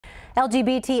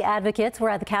LGBT advocates were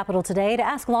at the Capitol today to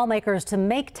ask lawmakers to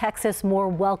make Texas more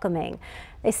welcoming.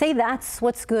 They say that's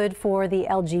what's good for the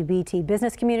LGBT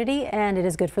business community, and it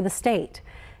is good for the state.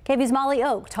 KV's Molly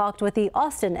Oak talked with the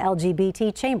Austin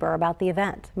LGBT Chamber about the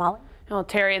event. Molly? Well,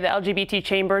 Terry, the LGBT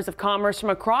chambers of commerce from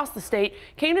across the state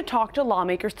came to talk to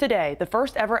lawmakers today, the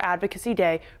first ever advocacy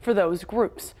day for those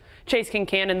groups. Chase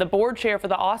Kincannon, the board chair for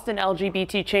the Austin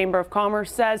LGBT Chamber of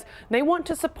Commerce, says they want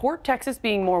to support Texas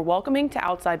being more welcoming to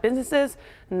outside businesses,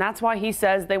 and that's why he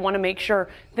says they want to make sure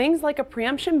things like a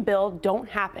preemption bill don't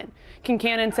happen.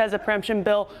 Kincannon says a preemption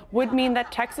bill would mean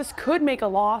that Texas could make a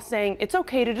law saying it's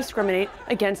okay to discriminate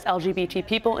against LGBT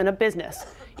people in a business,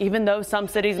 even though some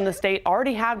cities in the state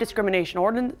already have discrimination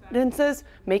ordinances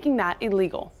making that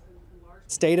illegal.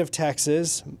 State of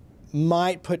Texas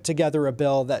might put together a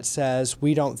bill that says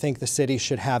we don't think the city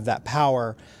should have that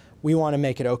power. We want to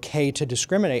make it okay to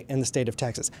discriminate in the state of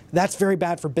Texas. That's very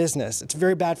bad for business. It's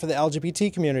very bad for the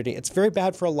LGBT community. It's very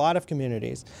bad for a lot of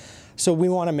communities. So we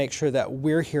want to make sure that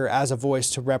we're here as a voice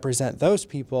to represent those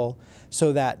people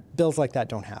so that bills like that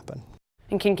don't happen.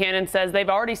 And Kincannon says they've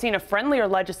already seen a friendlier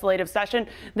legislative session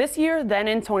this year than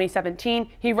in 2017.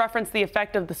 He referenced the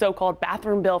effect of the so-called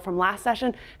bathroom bill from last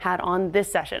session had on this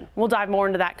session. We'll dive more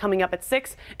into that coming up at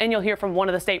 6, and you'll hear from one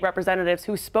of the state representatives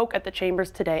who spoke at the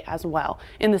chambers today as well.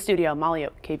 In the studio, Molly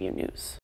Oak, KVU News.